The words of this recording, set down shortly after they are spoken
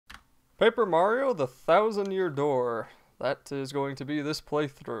Paper Mario, the 1,000-Year Door. That is going to be this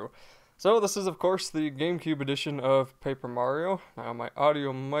playthrough. So this is, of course, the GameCube edition of Paper Mario. Now, my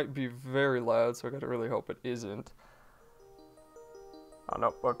audio might be very loud, so I gotta really hope it isn't. Oh,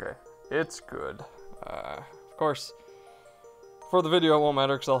 no, okay. It's good. Of course, for the video it won't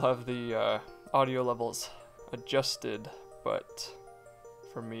matter because I'll have the audio levels adjusted, but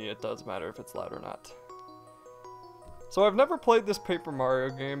for me it does matter if it's loud or not. So I've never played this Paper Mario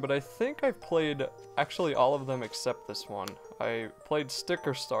game, but I think I've played actually all of them except this one. I played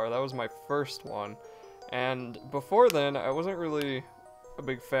Sticker Star, that was my first one, and before then I wasn't really a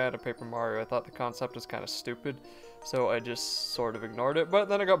big fan of Paper Mario. I thought the concept was kind of stupid, so I just sort of ignored it, but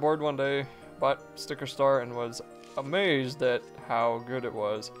then I got bored one day, bought Sticker Star, and was amazed at how good it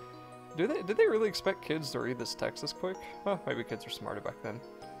was. Did they really expect kids to read this text this quick? Well, maybe kids were smarter back then.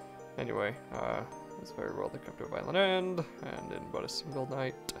 Anyway, this very world had come to a violent end, and in but a single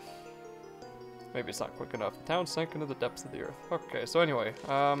night. Maybe it's not quick enough. The town sank into the depths of the earth. Okay, so anyway,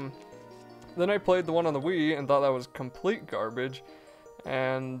 then I played the one on the Wii and thought that was complete garbage.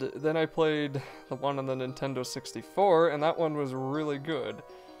 And then I played the one on the Nintendo 64, and that one was really good.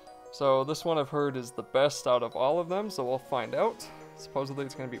 So this one I've heard is the best out of all of them, so we'll find out. Supposedly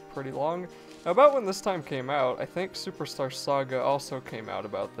it's going to be pretty long. Now, about when this time came out, I think Superstar Saga also came out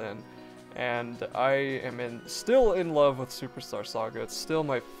about then. And I am still in love with Superstar Saga. It's still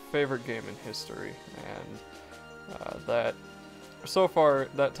my favorite game in history. And so far,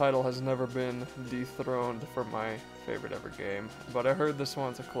 that title has never been dethroned for my favorite ever game. But I heard this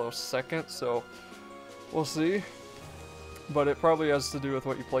one's a close second, so we'll see. But it probably has to do with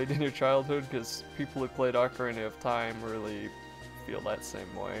what you played in your childhood, because people who played Ocarina of Time really feel that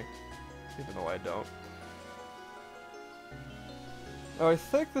same way, even though I don't. Now, I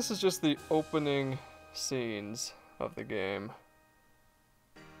think this is just the opening scenes of the game.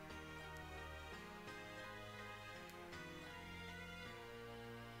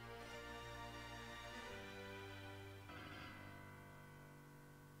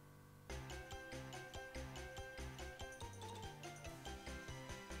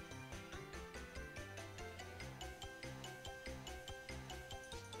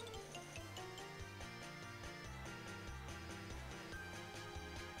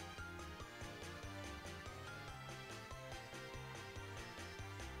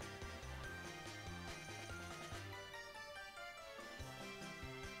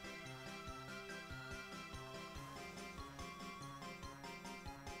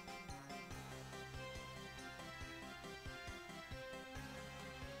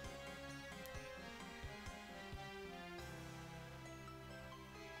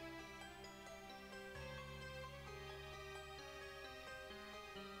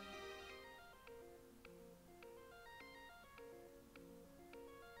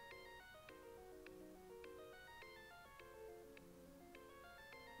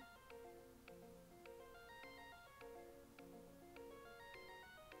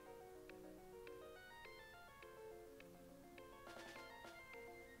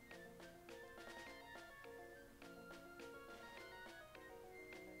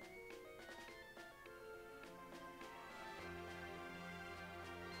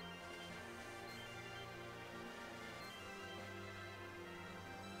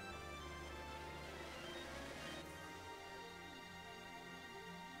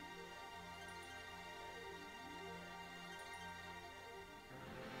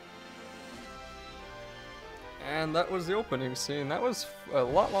 And that was the opening scene. That was a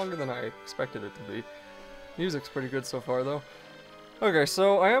lot longer than I expected it to be. Music's pretty good so far, though. Okay,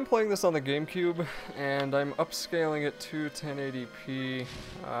 so I am playing this on the GameCube, and I'm upscaling it to 1080p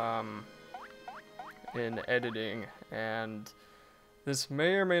in editing, and this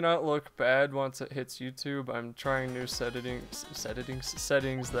may or may not look bad once it hits YouTube. I'm trying new settings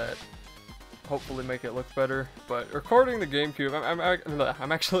that hopefully make it look better, but recording the GameCube,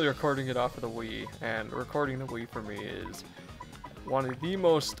 I'm actually recording it off of the Wii, and recording the Wii for me is one of the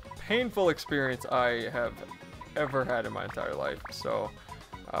most painful experience I have ever had in my entire life, so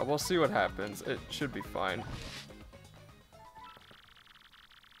we'll see what happens. It should be fine.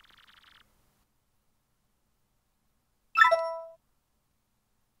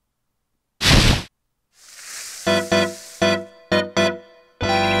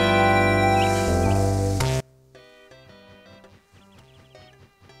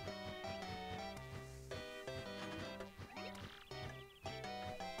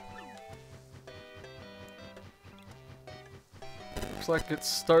 Looks like it's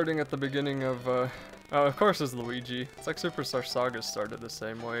starting at the beginning of, of course it's Luigi. It's like Superstar Saga started the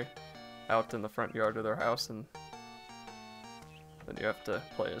same way. Out in the front yard of their house, and Then you have to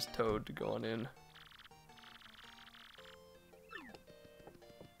play as Toad to go on in.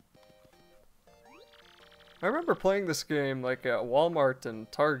 I remember playing this game like at Walmart and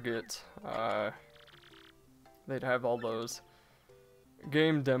Target. They'd have all those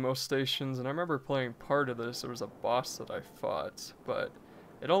game demo stations, and I remember playing part of this. There was a boss that I fought, but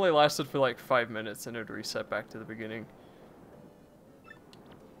it only lasted for like 5 minutes and it would reset back to the beginning.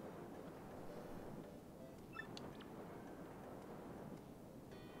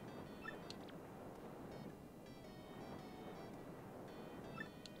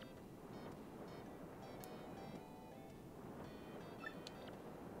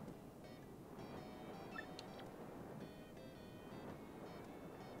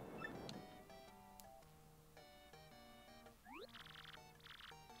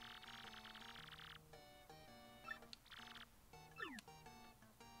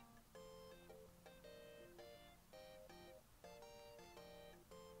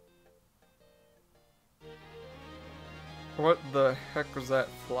 What the heck was that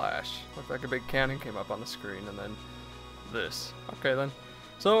flash? Looked like a big cannon came up on the screen, and then this. Okay then.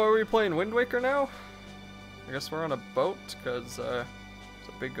 So are we playing Wind Waker now? I guess we're on a boat, because it's a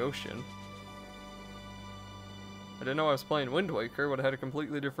big ocean. I didn't know I was playing Wind Waker. Would have had a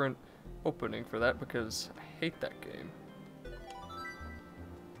completely different opening for that, because I hate that game.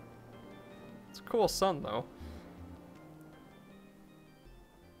 It's a cool sun though.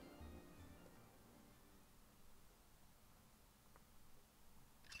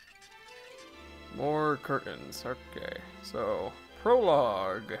 More curtains. Okay, so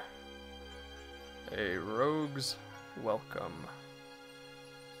prologue. A rogue's welcome.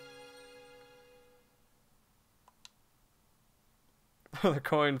 The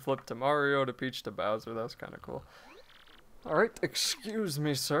coin flipped to Mario, to Peach, to Bowser. That was kind of cool. Alright, excuse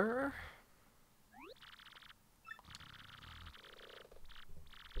me, sir.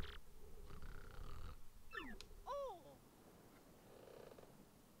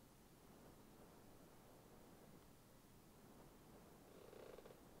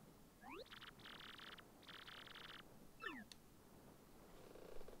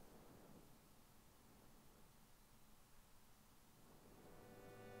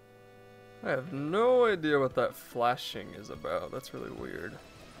 I have no idea what that flashing is about. That's really weird.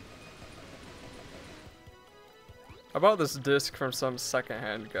 I bought this disc from some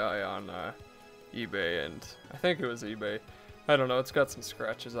secondhand guy on eBay, and I think it was eBay. I don't know, it's got some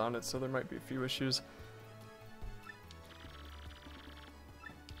scratches on it, so there might be a few issues.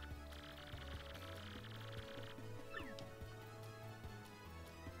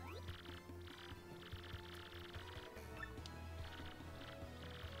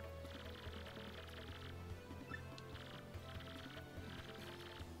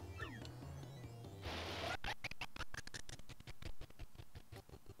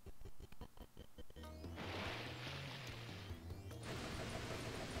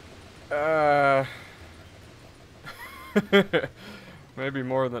 Maybe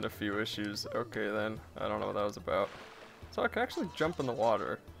more than a few issues. Okay then, I don't know what that was about. So I can actually jump in the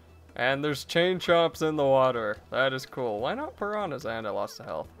water. And there's chain chomps in the water. That is cool. Why not piranhas? And I lost the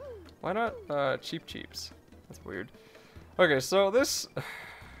health. Why not Cheep Cheeps? That's weird. Okay, so this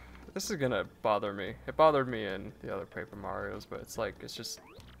is gonna bother me. It bothered me in the other Paper Marios, but it's like, it's just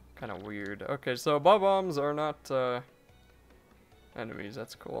kind of weird. Okay, so bob-ombs are not enemies.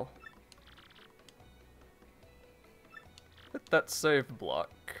 That's cool. Hit that save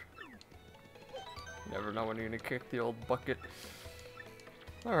block. Never know when you're gonna kick the old bucket.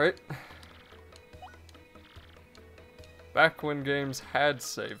 Alright. Back when games had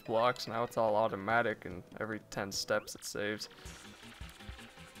save blocks, now it's all automatic and every 10 steps it saves.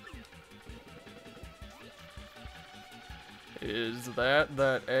 Is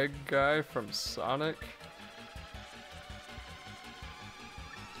that egg guy from Sonic?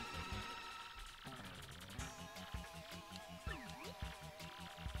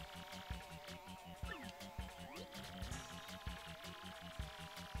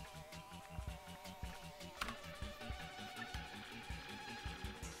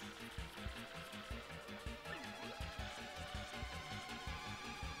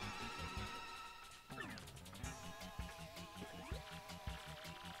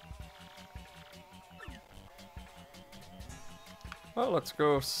 Well, let's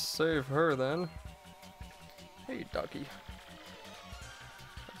go save her then. Hey, doggy.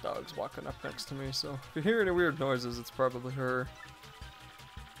 That dog's walking up next to me, so if you hear any weird noises, it's probably her.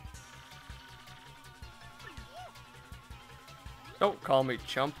 Don't call me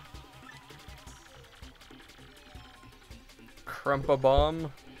chump. Crumpa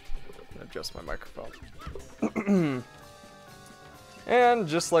bomb. Adjust my microphone. And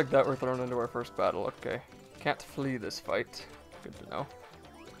just like that, we're thrown into our first battle. Okay. Can't flee this fight. Good to know.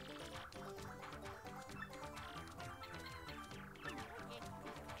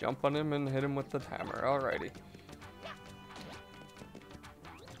 Jump on him and hit him with the hammer. Alrighty.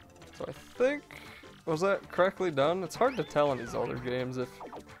 So I think... Was that correctly done? It's hard to tell in these older games if...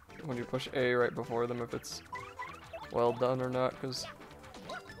 when you push A right before them, if it's well done or not, because...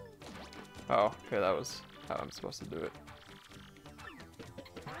 Oh, okay, that was how I'm supposed to do it.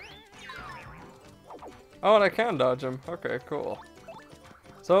 Oh, and I can dodge him. Okay, cool.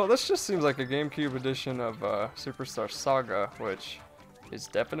 So this just seems like a GameCube edition of Superstar Saga, which is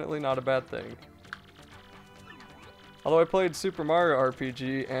definitely not a bad thing. Although I played Super Mario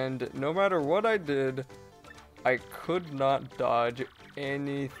RPG, and no matter what I did, I could not dodge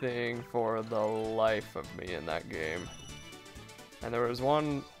anything for the life of me in that game. And there was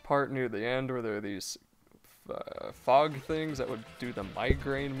one part near the end where there were these fog things that would do the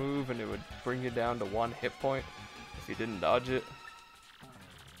migraine move, and it would bring you down to 1 hit point if you didn't dodge it.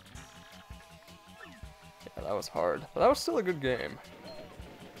 Yeah, that was hard, but that was still a good game.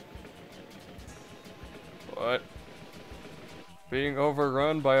 What? Being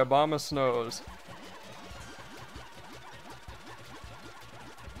overrun by Obama snows.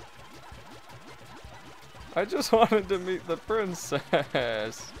 I just wanted to meet the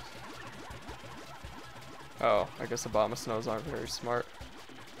princess. Oh, I guess Obama snows aren't very smart.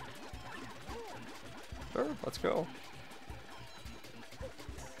 Sure, let's go.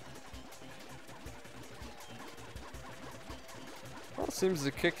 Well, it seems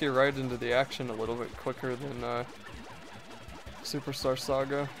to kick you right into the action a little bit quicker than Superstar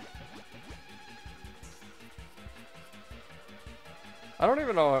Saga. I don't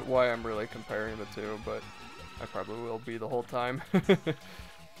even know why I'm really comparing the two, but I probably will be the whole time.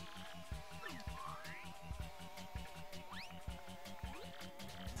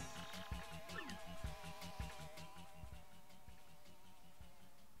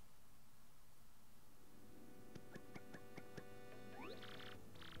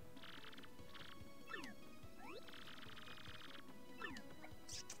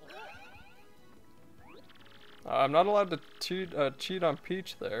 I'm not allowed to cheat on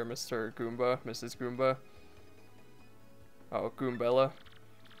Peach there, Mr. Goomba, Mrs. Goomba. Oh, Goombella.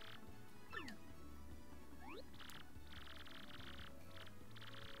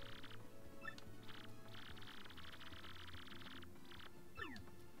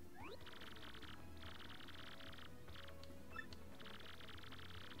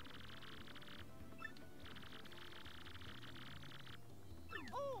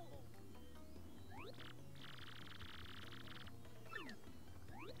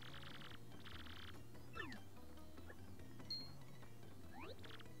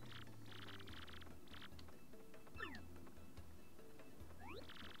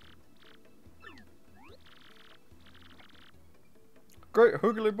 Great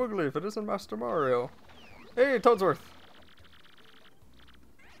hoogly boogly if it isn't Master Mario. Hey, Toadsworth!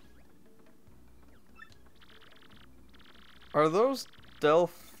 Are those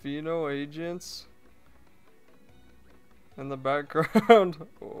Delfino agents in the background?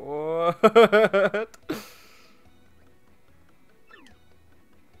 What?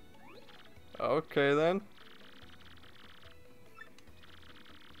 Okay then.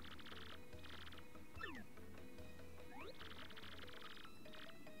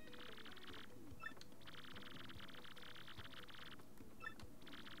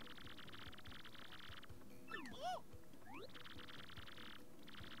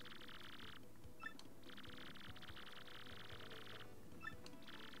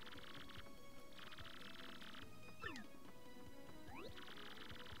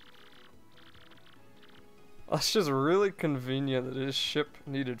 That's just really convenient that his ship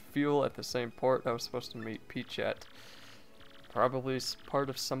needed fuel at the same port I was supposed to meet Peach at. Probably part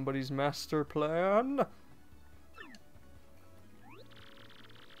of somebody's master plan.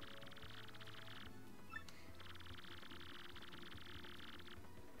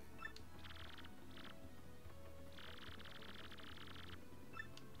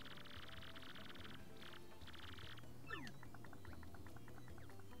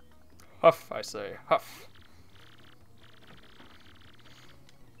 Huff, I say, huff.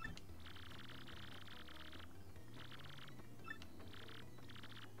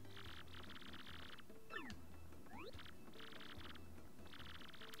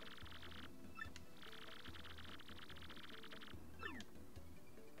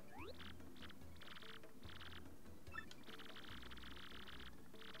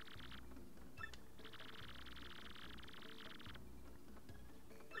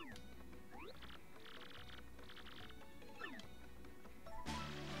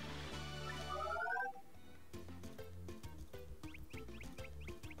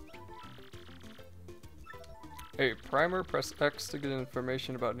 A primer, press X to get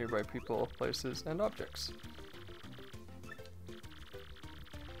information about nearby people, places, and objects.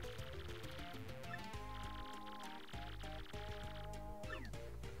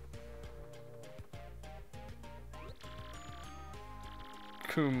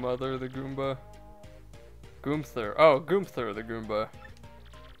 Mother the Goomba. Goomther. Oh, Goomther the Goomba.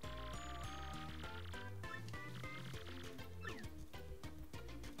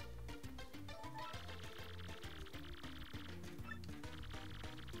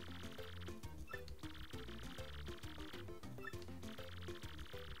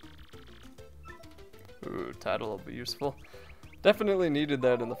 Ooh, title will be useful. Definitely needed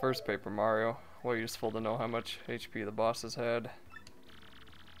that in the first Paper Mario. Way useful to know how much HP the bosses had.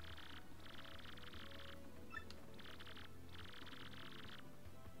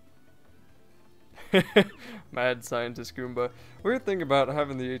 Mad Scientist Goomba. Weird thing about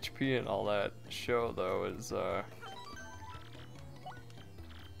having the HP and all that show, though, is it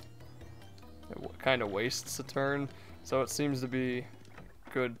kind of wastes a turn. So it seems to be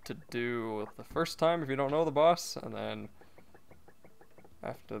good to do the first time if you don't know the boss, and then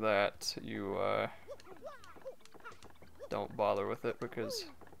after that you don't bother with it because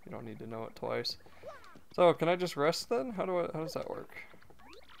you don't need to know it twice. So can I just rest then? How does that work?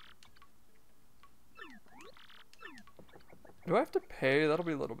 Do I have to pay? That'll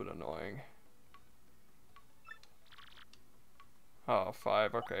be a little bit annoying. Oh,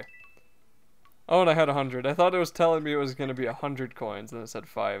 5, okay. Oh, and I had 100. I thought it was telling me it was going to be 100 coins, and it said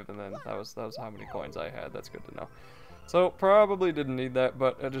 5, and then that was how many coins I had. That's good to know. So, probably didn't need that,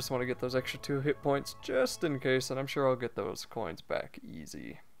 but I just want to get those extra 2 hit points just in case, and I'm sure I'll get those coins back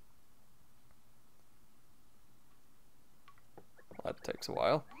easy. Well, that takes a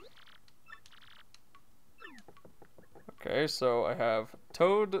while. Okay, so I have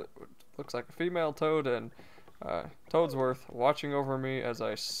Toad, looks like a female Toad, and Toadsworth watching over me as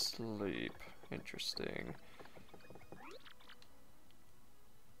I sleep. Interesting.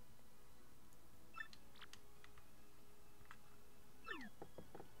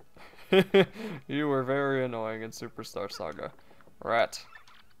 You were very annoying in Superstar Saga. Rat.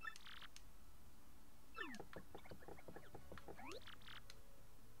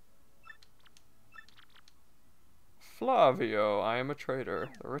 Flavio, I am a trader,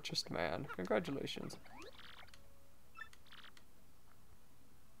 the richest man. Congratulations.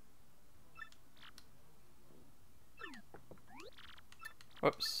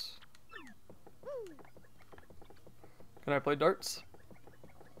 Whoops. Can I play darts?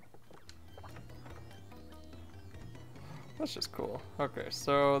 That's just cool. Okay,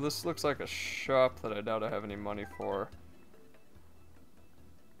 so this looks like a shop that I doubt I have any money for.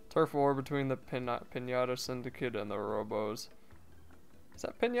 Turf war between the Pinata Syndicate and the Robos. Is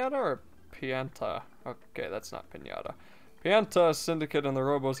that Pinata or Pianta? Okay, that's not Pinata. Pianta Syndicate and the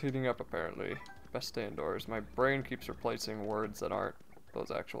Robos heating up apparently. Best day indoors. My brain keeps replacing words that aren't those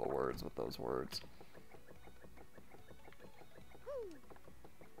actual words with those words.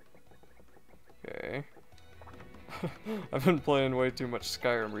 Okay. I've been playing way too much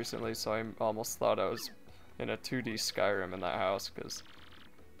Skyrim recently, so I almost thought I was in a 2D Skyrim in that house, because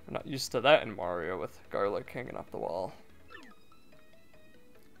I'm not used to that in Mario with garlic hanging off the wall.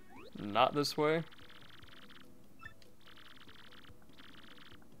 Not this way.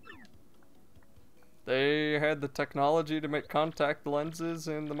 They had the technology to make contact lenses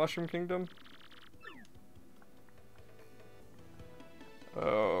in the Mushroom Kingdom.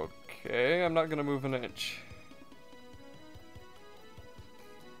 Okay, I'm not gonna move an inch.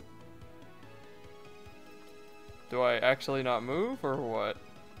 Do I actually not move, or what?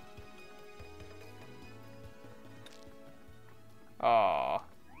 Aww.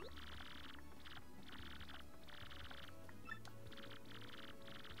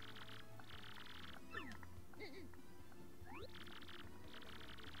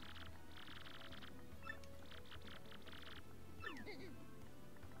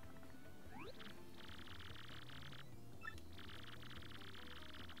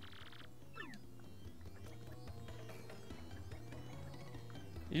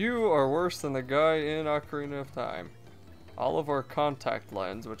 You are worse than the guy in Ocarina of Time. All of our contact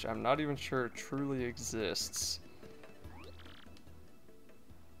lens, which I'm not even sure truly exists.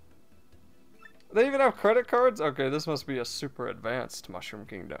 They even have credit cards? Okay, this must be a super advanced Mushroom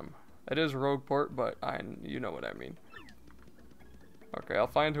Kingdom. It is Rogueport, but you know what I mean. Okay, I'll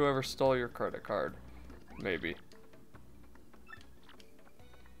find whoever stole your credit card. Maybe.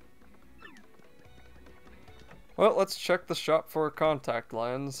 Well, let's check the shop for a contact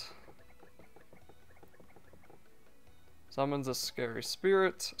lens. Summons a scary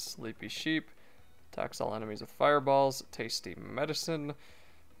spirit, sleepy sheep, Attacks all enemies with fireballs. Tasty medicine.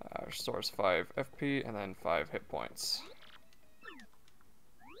 Restores 5 FP and then 5 hit points.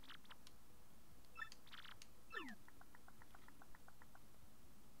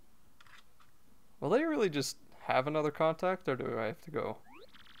 Will they really just have another contact, or do I have to go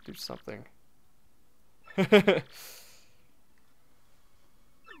do something?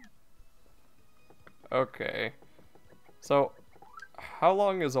 Okay. So, how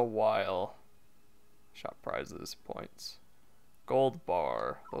long is a while? Shop prizes, points. Gold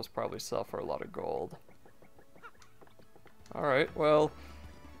bar. Those probably sell for a lot of gold. Alright, well,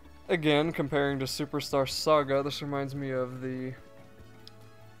 again, comparing to Superstar Saga, this reminds me of the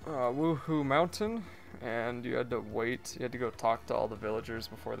Woohoo Mountain, and you had to wait. You had to go talk to all the villagers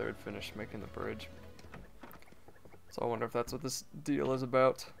before they would finish making the bridge. So I wonder if that's what this deal is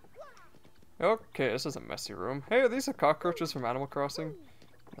about. Okay, this is a messy room. Hey, are these the cockroaches from Animal Crossing?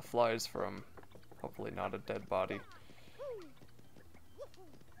 The flies from, hopefully not a dead body.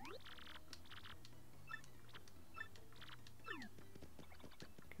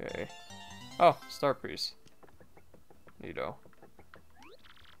 Okay. Oh, star piece. Neato.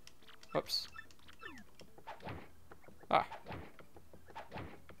 Whoops. Ah.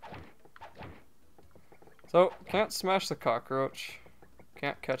 So, can't smash the cockroach.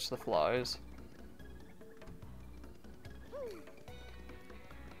 Can't catch the flies.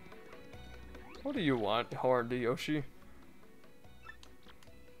 What do you want, Horned Yoshi?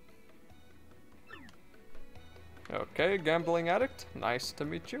 Okay, gambling addict. Nice to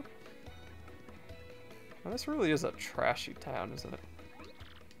meet you. Well, this really is a trashy town, isn't it?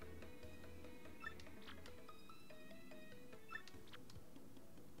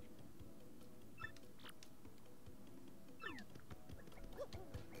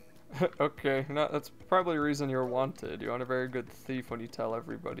 Okay, no, that's probably a reason you're wanted. You aren't a very good thief when you tell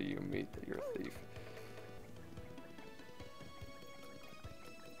everybody you meet that you're a thief.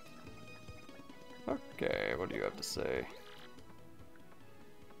 Okay, what do you have to say?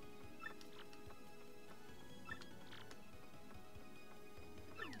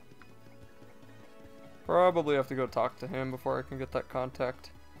 Probably have to go talk to him before I can get that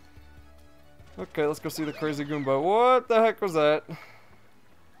contact. Okay, let's go see the crazy Goomba. What the heck was that?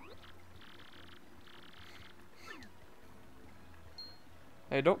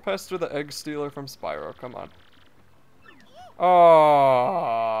 Hey, don't pester the egg stealer from Spyro, come on.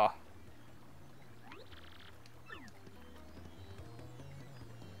 Aww.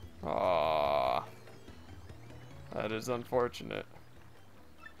 Aww. That is unfortunate.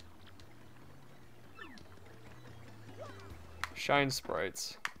 Shine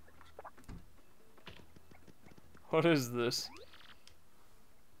sprites. What is this?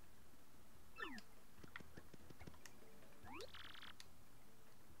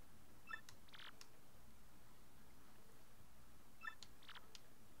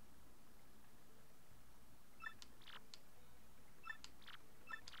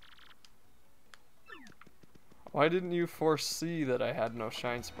 Why didn't you foresee that I had no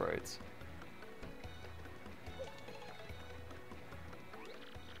shine sprites?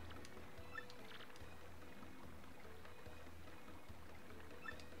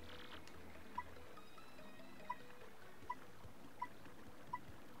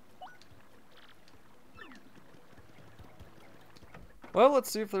 Well, let's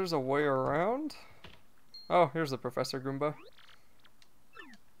see if there's a way around. Oh, here's the Professor Goomba.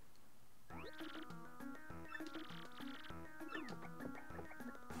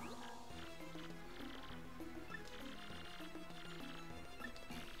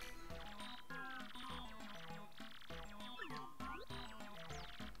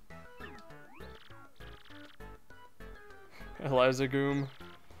 Eliza Goom.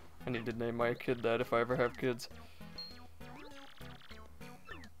 I need to name my kid that if I ever have kids.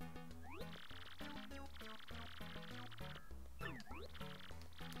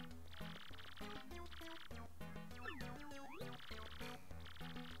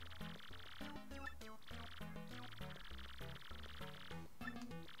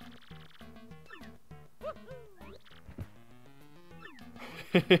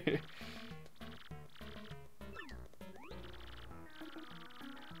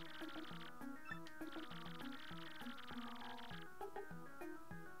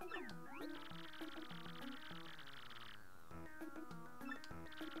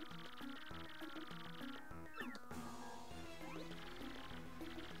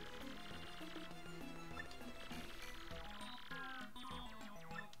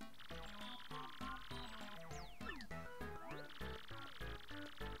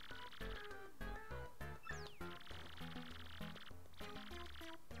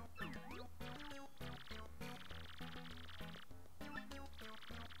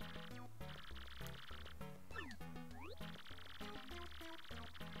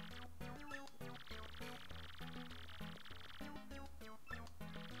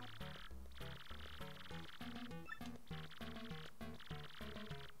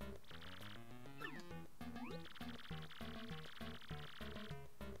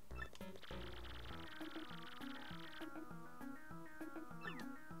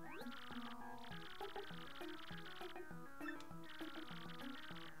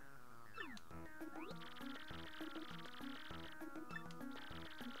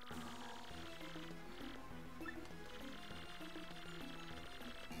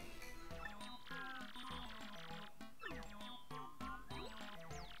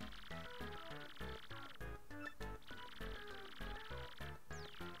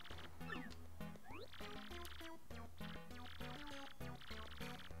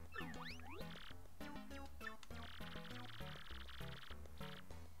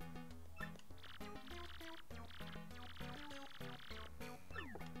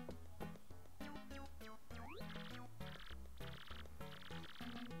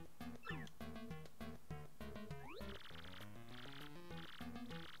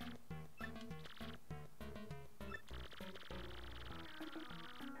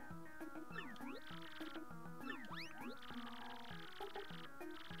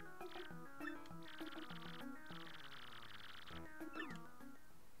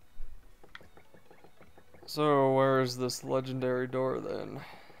 So, where is this legendary door then?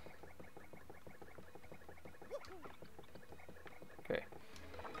 Okay.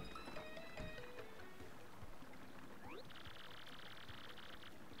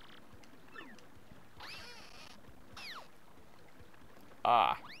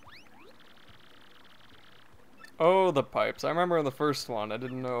 Ah. Oh, the pipes. I remember in the first one, I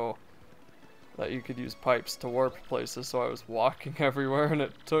didn't know that you could use pipes to warp places, so I was walking everywhere and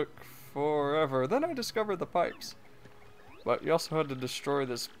it took forever. Then I discovered the pipes. But you also had to destroy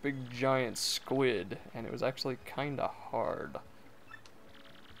this big giant squid, and it was actually kinda hard.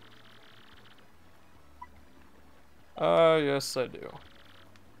 Yes I do.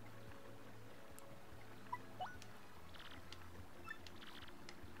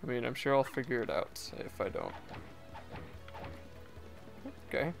 I mean, I'm sure I'll figure it out if I don't.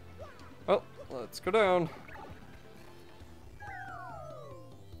 Okay. Well, let's go down.